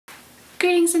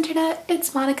Greetings internet,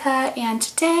 it's Monica, and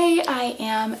today I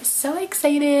am so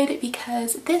excited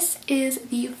because this is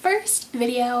the first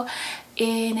video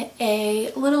in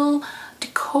a little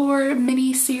decor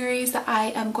mini series that I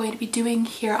am going to be doing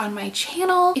here on my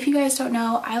channel. If you guys don't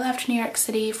know, I left New York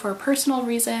City for personal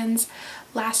reasons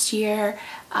last year,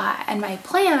 and my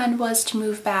plan was to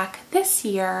move back this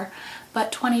year,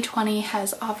 but 2020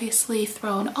 has obviously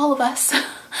thrown all of us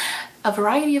a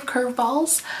variety of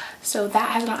curveballs, so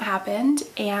that has not happened,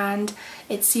 and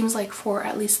it seems like for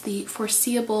at least the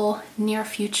foreseeable near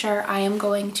future I am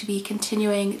going to be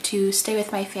continuing to stay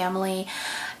with my family.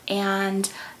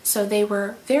 And so they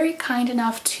were very kind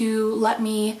enough to let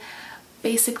me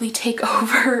basically take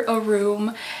over a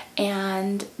room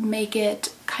and make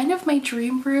it kind of my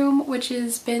dream room, which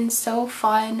has been so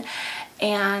fun,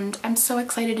 and I'm so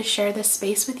excited to share this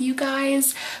space with you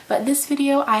guys. But this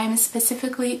video I am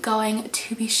specifically going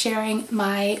to be sharing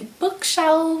my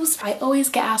bookshelves. I always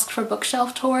get asked for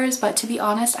bookshelf tours, but to be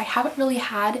honest, I haven't really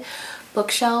had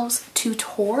bookshelves to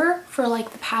tour for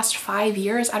like the past 5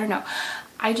 years. I don't know.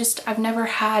 I've never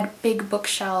had big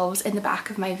bookshelves in the back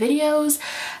of my videos,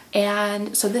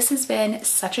 and so this has been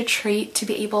such a treat to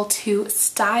be able to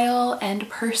style and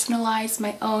personalize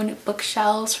my own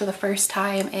bookshelves for the first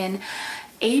time in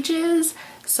ages.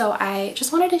 So I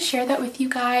just wanted to share that with you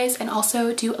guys and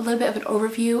also do a little bit of an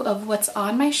overview of what's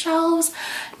on my shelves.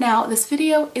 Now, this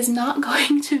video is not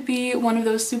going to be one of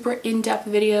those super in-depth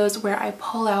videos where I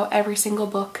pull out every single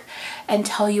book and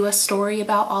tell you a story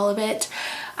about all of it.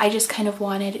 I just kind of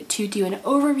wanted to do an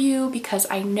overview because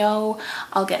I know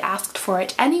I'll get asked for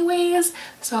it anyways.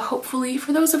 So hopefully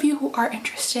for those of you who are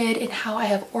interested in how I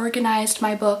have organized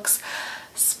my books,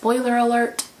 spoiler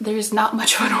alert, there's not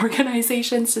much of an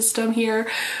organization system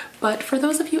here, but for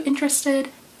those of you interested,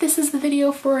 this is the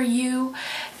video for you,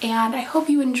 and I hope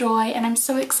you enjoy, and I'm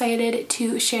so excited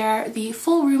to share the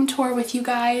full room tour with you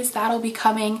guys. That'll be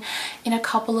coming in a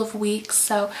couple of weeks,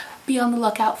 so be on the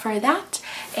lookout for that.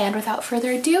 And without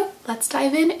further ado, let's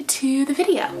dive into the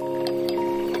video.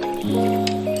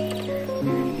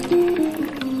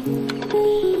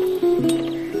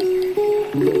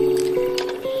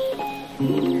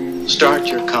 Start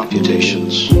your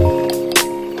computations.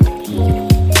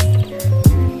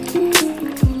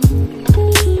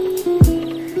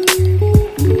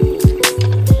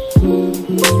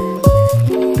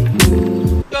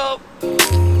 Go.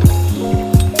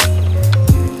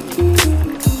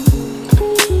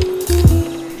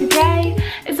 Today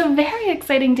is a very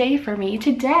exciting day for me.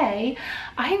 Today,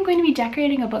 I am going to be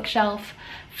decorating a bookshelf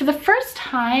for the first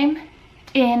time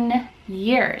in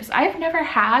years. I've never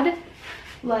had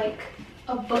like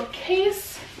a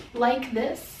bookcase like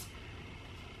this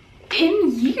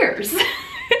in years.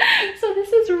 So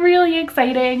this is really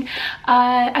exciting.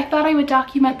 I thought I would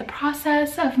document the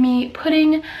process of me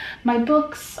putting my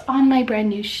books on my brand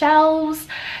new shelves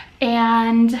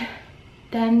and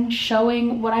then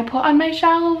showing what I put on my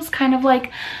shelves, kind of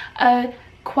like a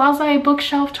quasi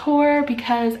bookshelf tour,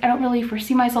 because I don't really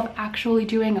foresee myself actually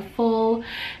doing a full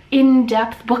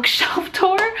in-depth bookshelf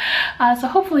tour. So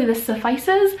hopefully this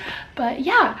suffices. But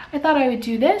yeah, I thought I would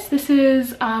do this. This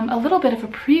is a little bit of a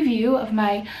preview of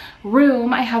my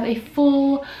room. I have a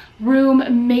full room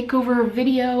makeover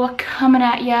video coming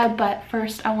at ya, but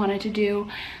first I wanted to do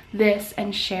this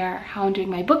and share how I'm doing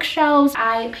my bookshelves.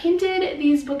 I painted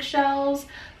these bookshelves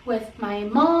with my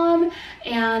mom,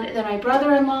 and then my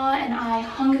brother-in-law and I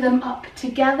hung them up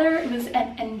together. It was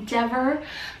an endeavor,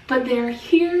 but they're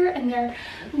here and they're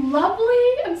lovely.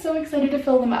 I'm so excited to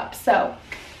fill them up. So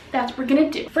that's what we're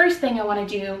gonna do. First thing I want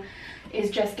to do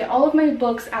is just get all of my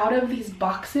books out of these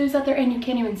boxes that they're in. You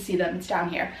can't even see them, it's down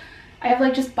here. I have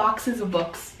like just boxes of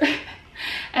books.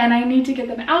 And I need to get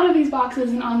them out of these boxes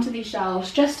and onto these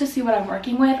shelves just to see what I'm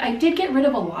working with. I did get rid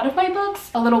of a lot of my books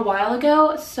a little while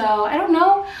ago, so I don't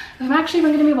know if I'm actually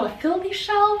going to be able to fill these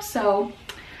shelves, so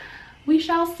we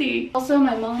shall see. Also,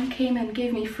 my mom came and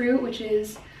gave me fruit, which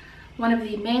is one of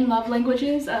the main love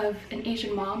languages of an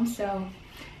Asian mom, so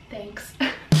thanks.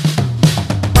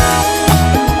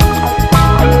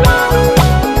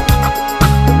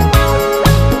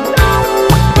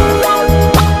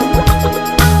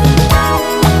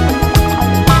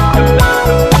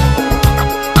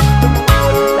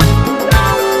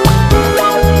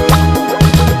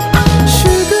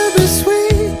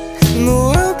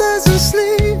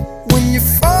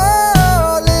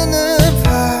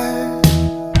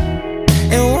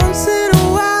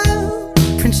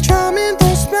 Charming,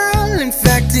 don't smile, in fact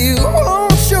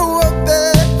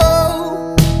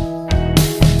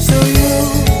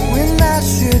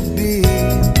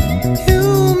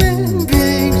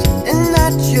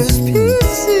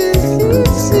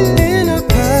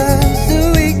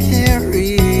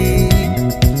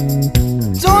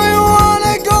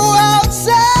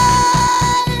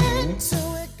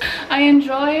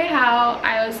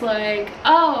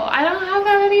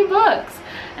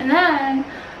then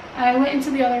I went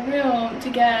into the other room to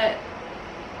get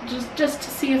just to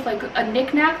see if like a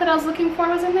knick-knack that I was looking for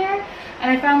was in there,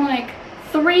 and I found like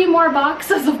 3 more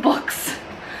boxes of books.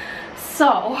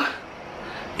 So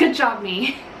good job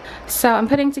me. So I'm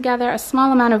putting together a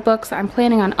small amount of books that I'm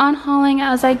planning on unhauling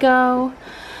as I go,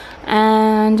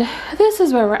 and this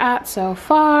is where we're at so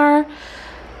far.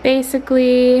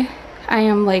 Basically I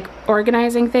am like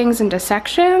organizing things into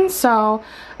sections, so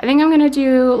I think I'm gonna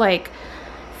do like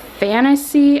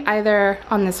fantasy either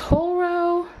on this whole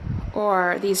row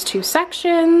or these 2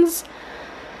 sections.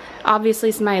 Obviously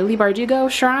it's my Lee Bardugo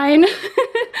shrine.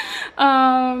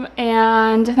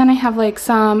 And then I have like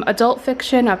some adult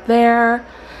fiction up there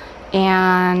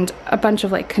and a bunch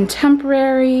of like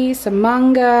contemporary, some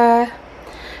manga.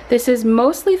 This is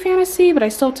mostly fantasy, but I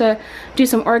still have to do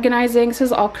some organizing. This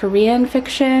is all Korean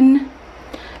fiction.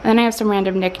 And then I have some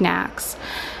random knickknacks.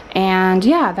 And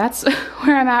yeah, that's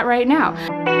where I'm at right now.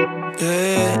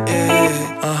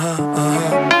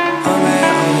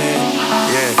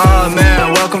 Oh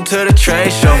man, welcome to the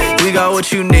trade show. We got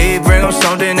what you need, bring them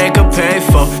something they can pay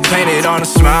for. Painted on a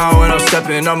smile when I'm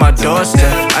stepping on my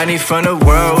doorstep. I need from the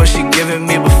world what she giving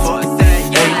me before.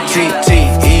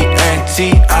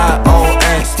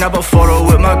 A-T-T-E-N-T-I-O-N. Snap a photo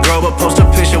with my girl, but post a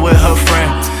picture with her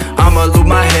friend. I'ma lose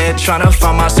my head, tryna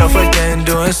find myself again.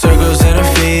 Doing circles in her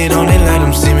feet, only let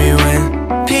them see me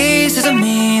win. Pieces of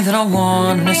me that I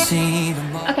wanna see.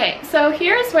 Okay, so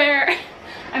here's where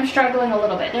I'm struggling a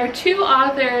little bit. There are 2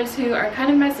 authors who are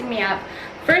kind of messing me up.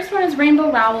 First one is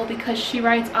Rainbow Rowell because she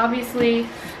writes obviously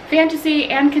fantasy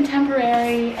and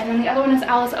contemporary, and then the other one is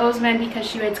Alice Oseman because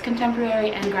she writes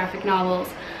contemporary and graphic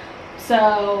novels.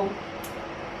 So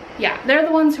yeah, they're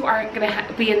the ones who aren't gonna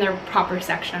be in their proper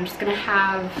section. I'm just gonna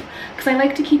have, because I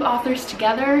like to keep authors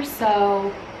together,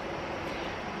 so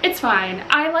it's fine.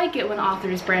 I like it when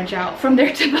authors branch out from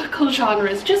their typical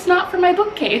genres, just not for my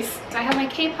bookcase. I have my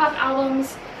K-pop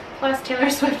albums plus Taylor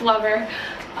Swift lover.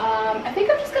 I think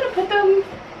I'm just gonna put them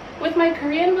with my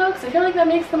Korean books. I feel like that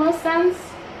makes the most sense.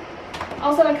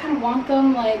 Also, I kind of want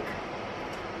them like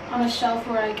on a shelf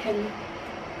where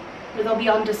they'll be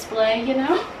on display, you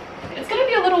know? It's gonna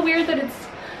be a little weird that it's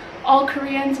all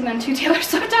Koreans and then 2 Taylor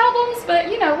Swift albums, but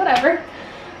you know, whatever.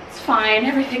 It's fine,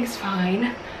 everything's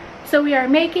fine. So we are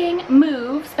making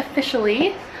moves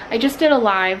officially. I just did a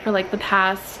live for like the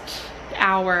past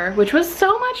hour, which was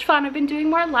so much fun. I've been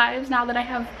doing more lives now that I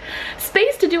have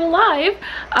space to do a live.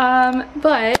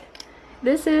 But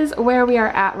this is where we are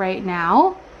at right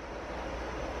now.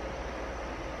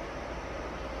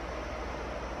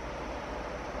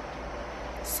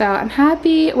 So I'm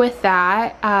happy with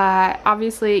that.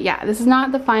 Obviously, yeah, this is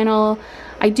not the final.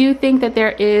 I do think that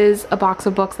there is a box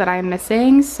of books that I'm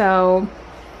missing, so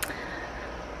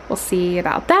we'll see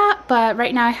about that. But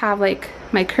right now I have like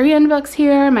my Korean books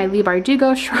here, my Lee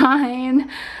Bardugo shrine,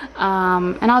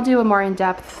 and I'll do a more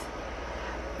in-depth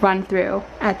run through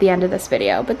at the end of this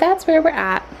video, but that's where we're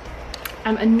at.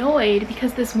 I'm annoyed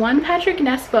because this one Patrick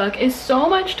Ness book is so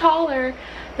much taller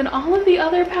than all of the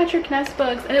other Patrick Ness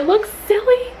books, and it looks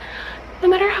silly no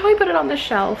matter how I put it on the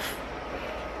shelf.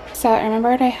 So I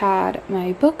remembered I had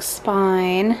my book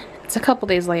spine. It's a couple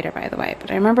days later, by the way,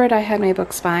 but I remembered I had my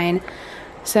book spine.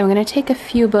 So I'm going to take a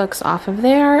few books off of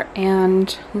there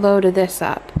and load this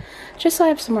up, just so I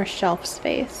have some more shelf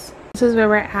space. This is where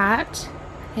we're at.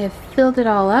 I have filled it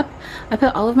all up. I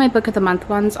put all of my book of the month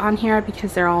ones on here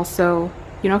because they're all so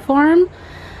uniform.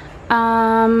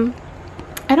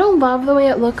 I don't love the way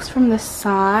it looks from the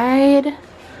side,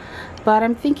 but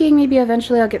I'm thinking maybe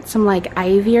eventually I'll get some like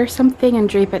ivy or something and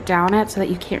drape it down it so that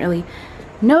you can't really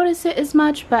notice it as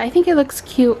much, but I think it looks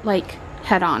cute like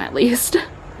head on at least.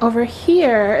 Over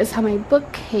here is how my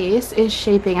bookcase is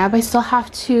shaping up. I still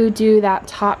have to do that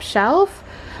top shelf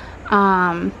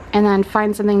and then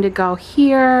find something to go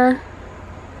here.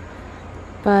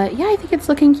 But yeah, I think it's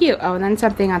looking cute. Oh, and then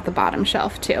something at the bottom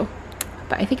shelf too.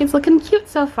 But I think it's looking cute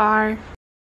so far.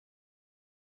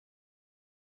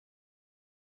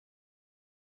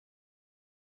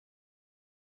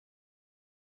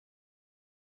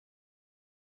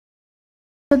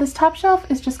 So this top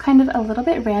shelf is just kind of a little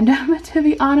bit random, to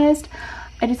be honest.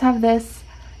 I just have this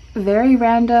very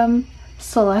random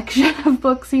selection of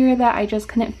books here that I just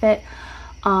couldn't fit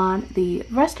on the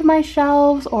rest of my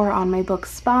shelves or on my book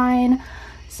spine.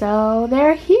 So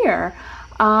they're here.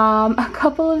 A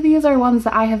couple of these are ones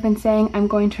that I have been saying I'm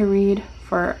going to read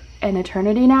for an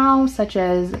eternity now, such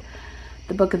as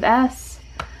The Book of S,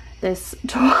 this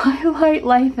Twilight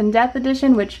Life and Death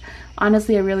edition, which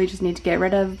honestly I really just need to get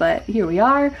rid of, but here we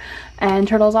are, and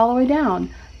Turtles All the Way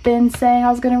Down. Been saying I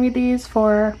was going to read these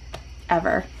for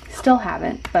ever. Still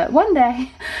haven't, but one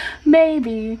day,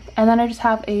 maybe. And then I just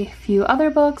have a few other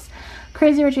books.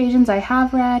 Crazy Rich Asians I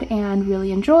have read and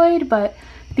really enjoyed, but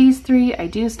these three I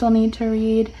do still need to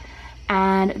read.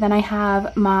 And then I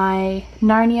have my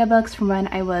Narnia books from when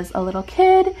I was a little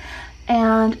kid.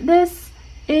 And this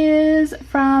is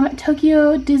from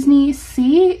Tokyo Disney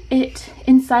Sea.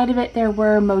 Inside of it there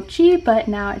were mochi, but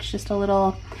now it's just a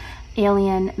little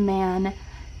alien man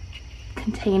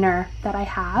container that I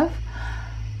have.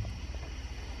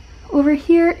 Over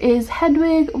here is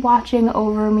Hedwig watching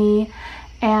over me,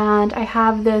 and I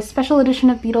have this special edition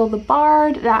of Beetle the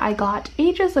Bard that I got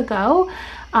ages ago,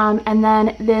 and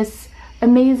then this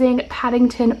amazing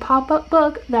Paddington pop-up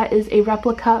book that is a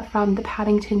replica from the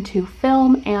Paddington 2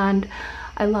 film, and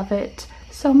I love it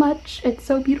so much. It's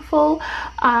so beautiful.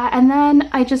 And then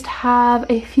I just have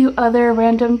a few other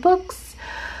random books,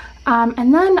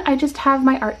 and then I just have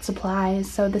my art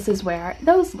supplies, so this is where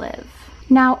those live.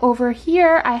 Now over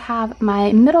here I have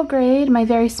my middle grade, my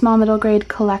very small middle grade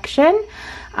collection.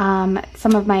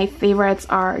 Some of my favorites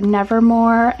are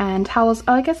Nevermore and Howl's.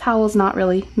 Oh, I guess Howl's not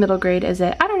really middle grade, is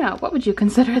it? I don't know. What would you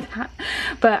consider that?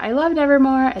 But I love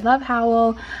Nevermore. I love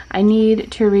Howl. I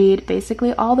need to read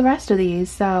basically all the rest of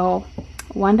these, so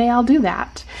one day I'll do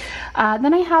that.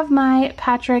 Then I have my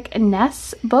Patrick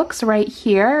Ness books right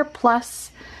here, plus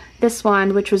this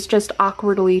one, which was just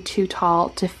awkwardly too tall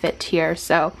to fit here.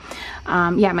 So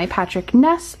yeah, my Patrick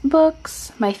Ness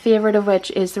books, my favorite of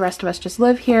which is The Rest of Us Just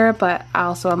Live Here, but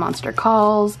also A Monster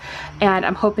Calls, and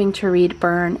I'm hoping to read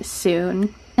Burn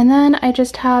soon. And then I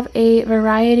just have a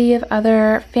variety of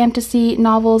other fantasy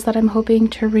novels that I'm hoping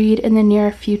to read in the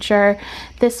near future.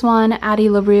 This one, Addie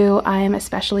LaRue, I'm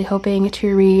especially hoping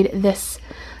to read this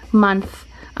month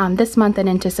and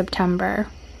into September.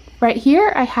 Right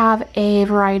here I have a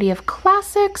variety of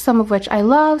classics, some of which I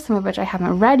love, some of which I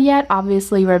haven't read yet.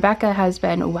 Obviously Rebecca has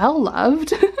been well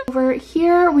loved. Over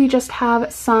here we just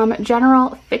have some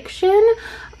general fiction,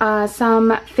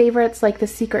 some favorites like The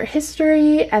Secret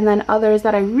History, and then others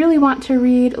that I really want to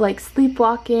read like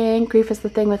Sleepwalking, Grief is the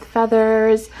Thing with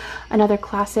Feathers, another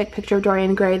classic, Picture of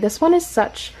Dorian Gray. This one is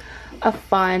such a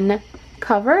fun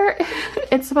cover.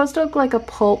 It's supposed to look like a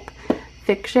pulp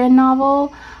fiction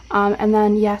novel. And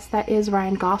then yes, that is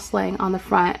Ryan Gosling on the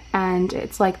front, and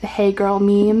it's like the Hey Girl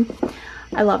meme.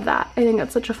 I love that. I think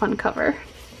that's such a fun cover.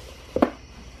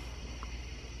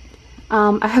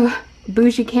 I have a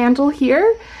bougie candle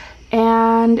here,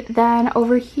 and then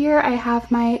over here I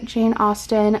have my Jane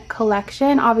Austen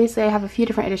collection. Obviously I have a few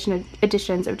different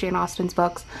editions of Jane Austen's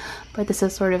books, but this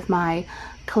is sort of my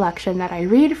collection that I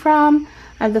read from.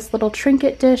 I have this little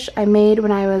trinket dish I made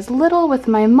when I was little with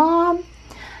my mom.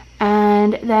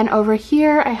 And then over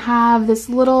here I have this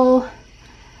little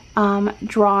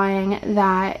drawing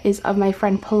that is of my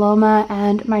friend Paloma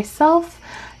and myself,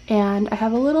 and I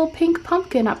have a little pink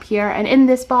pumpkin up here, and in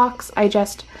this box I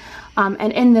just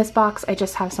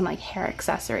have some like hair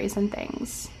accessories and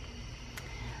things.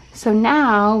 So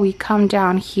now we come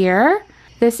down here.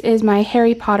 This is my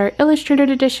Harry Potter Illustrated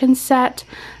Edition set,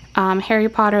 Harry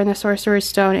Potter and the Sorcerer's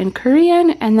Stone in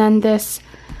Korean, and then this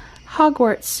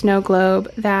Hogwarts snow globe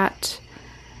that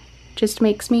just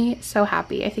makes me so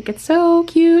happy. I think it's so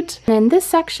cute. And in this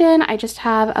section I just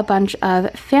have a bunch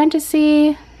of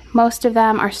fantasy. Most of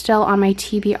them are still on my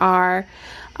TBR,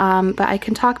 but I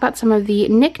can talk about some of the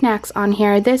knickknacks on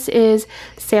here. This is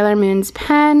Sailor Moon's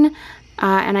pen,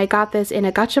 and I got this in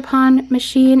a gachapon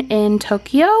machine in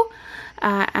Tokyo.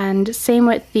 And same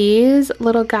with these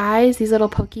little guys, these little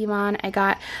Pokemon. I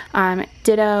got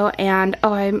Ditto, and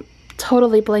oh, I'm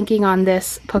totally blanking on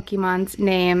this Pokemon's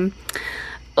name.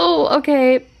 Oh,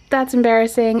 okay, that's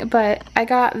embarrassing, but I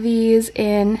got these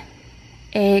in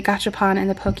a gachapon in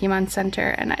the Pokemon Center,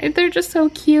 and they're just so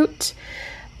cute.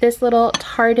 This little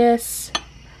TARDIS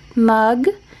mug,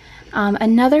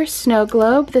 another snow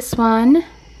globe. This one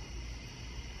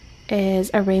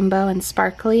is a rainbow and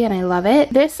sparkly, and I love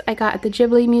it. This I got at the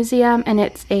Ghibli Museum, and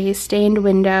it's a stained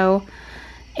window,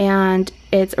 and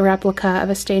it's a replica of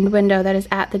a stained window that is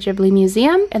at the Ghibli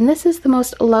Museum. And this is the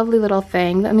most lovely little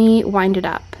thing. Let me wind it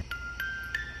up.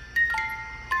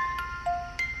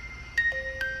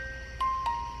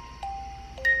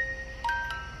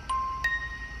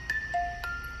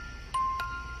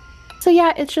 So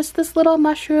yeah, it's just this little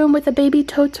mushroom with a baby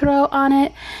Totoro on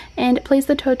it, and it plays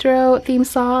the Totoro theme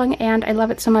song, and I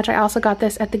love it so much. I also got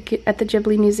this at the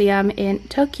Ghibli Museum in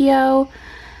Tokyo.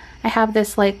 I have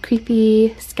this like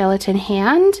creepy skeleton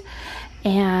hand,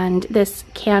 and this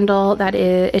candle that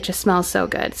it just smells so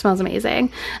good. It smells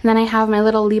amazing. And then I have my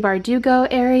little Lee Bardugo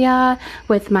area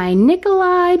with my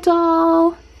Nikolai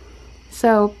doll.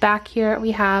 So back here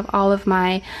we have all of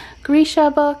my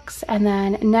Grisha books, and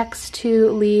then next to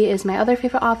Lee is my other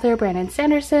favorite author, Brandon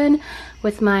Sanderson,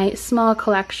 with my small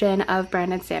collection of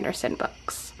Brandon Sanderson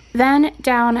books. Then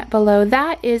down below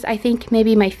that is, I think,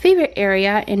 maybe my favorite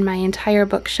area in my entire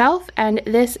bookshelf, and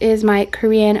this is my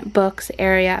Korean books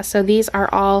area. So these are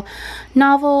all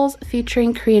novels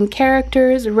featuring Korean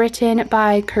characters written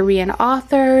by Korean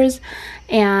authors,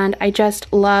 and I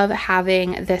just love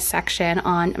having this section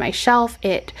on my shelf.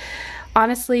 It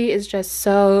honestly is just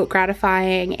so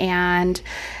gratifying and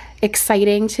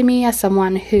exciting to me as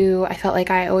someone who I felt like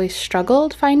I always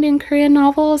struggled finding Korean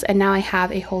novels, and now I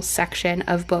have a whole section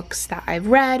of books that I've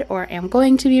read or am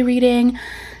going to be reading.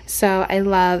 So I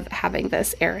love having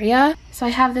this area. So I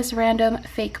have this random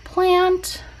fake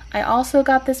plant. I also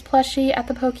got this plushie at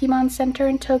the Pokemon Center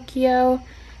in Tokyo,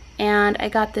 and I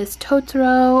got this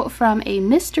Totoro from a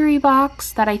mystery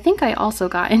box that I think I also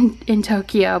got in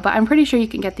Tokyo, but I'm pretty sure you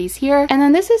can get these here. And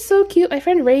then this is so cute. My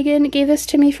friend Reagan gave this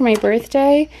to me for my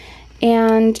birthday,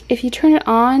 and if you turn it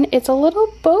on, it's a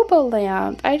little boba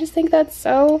lamp. I just think that's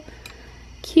so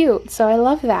cute, so I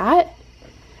love that.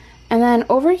 And then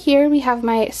over here we have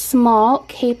my small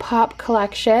K-pop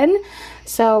collection.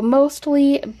 So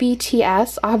mostly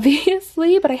BTS,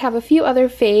 obviously, but I have a few other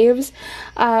faves.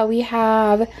 We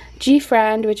have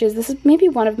G-Friend, this is maybe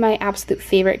one of my absolute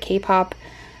favorite K-pop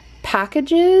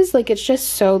packages. Like, it's just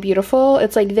so beautiful.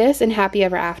 It's like this and Happy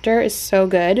Ever After is so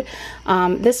good.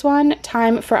 This one,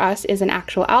 Time for Us, is an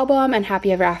actual album, and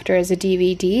Happy Ever After is a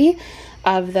DVD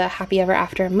of the Happy Ever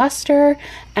After muster.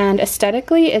 And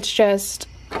aesthetically, it's just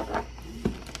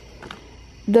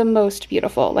the most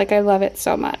beautiful. Like, I love it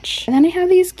so much. And then I have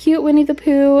these cute Winnie the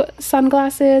Pooh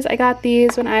sunglasses. I got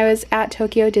these when I was at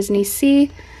Tokyo Disney Sea.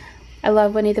 I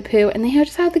love Winnie the Pooh, and they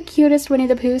just have the cutest Winnie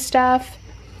the Pooh stuff.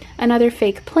 Another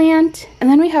fake plant. And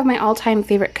then we have my all-time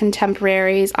favorite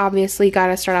contemporaries. Obviously,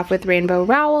 gotta start off with Rainbow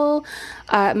Rowell.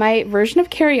 My version of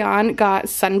Carry On got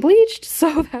sun bleached,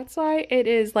 so that's why it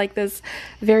is like this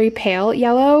very pale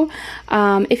yellow.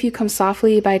 If You Come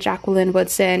Softly by Jacqueline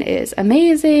Woodson is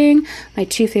amazing. My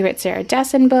two favorite Sarah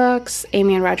Dessen books,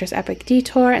 Amy and Roger's Epic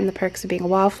Detour and The Perks of Being a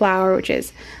Wallflower, which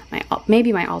is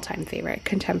maybe my all-time favorite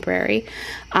contemporary.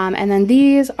 And then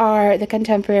these are the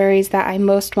contemporaries that I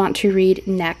most want to read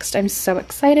next. I'm so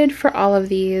excited for all of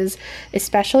these,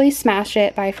 especially Smash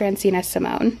It by Francina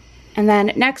Simone. And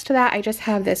then next to that, I just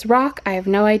have this rock. I have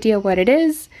no idea what it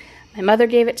is. My mother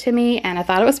gave it to me and I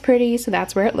thought it was pretty, so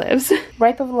that's where it lives.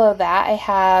 Right below that, I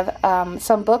have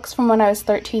some books from when I was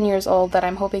 13 years old that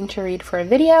I'm hoping to read for a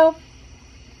video.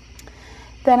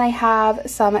 Then I have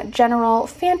some general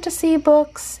fantasy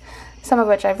books, some of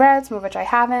which I've read, some of which I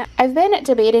haven't. I've been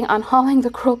debating unhauling the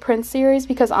Cruel Prince series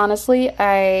because honestly,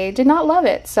 I did not love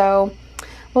it, so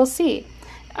we'll see.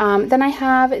 Then I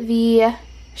have the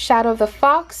Shadow of the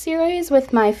Fox series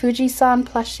with my Fuji-san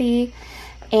plushie.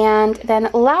 And then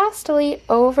lastly,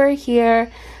 over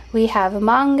here, we have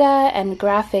manga and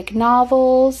graphic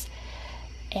novels.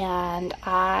 And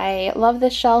I love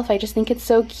this shelf. I just think it's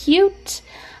so cute.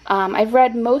 I've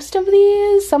read most of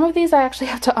these. Some of these I actually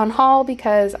have to unhaul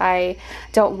because I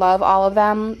don't love all of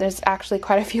them. There's actually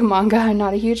quite a few manga I'm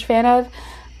not a huge fan of.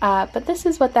 But this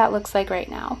is what that looks like right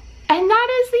now. And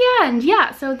that is the end.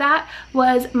 Yeah, so that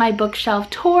was my bookshelf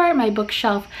tour, my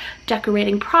bookshelf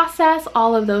decorating process,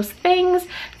 all of those things.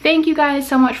 Thank you guys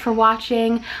so much for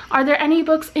watching. Are there any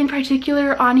books in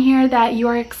particular on here that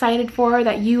you're excited for,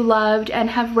 that you loved and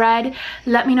have read?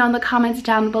 Let me know in the comments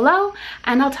down below,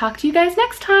 and I'll talk to you guys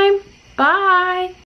next time. Bye!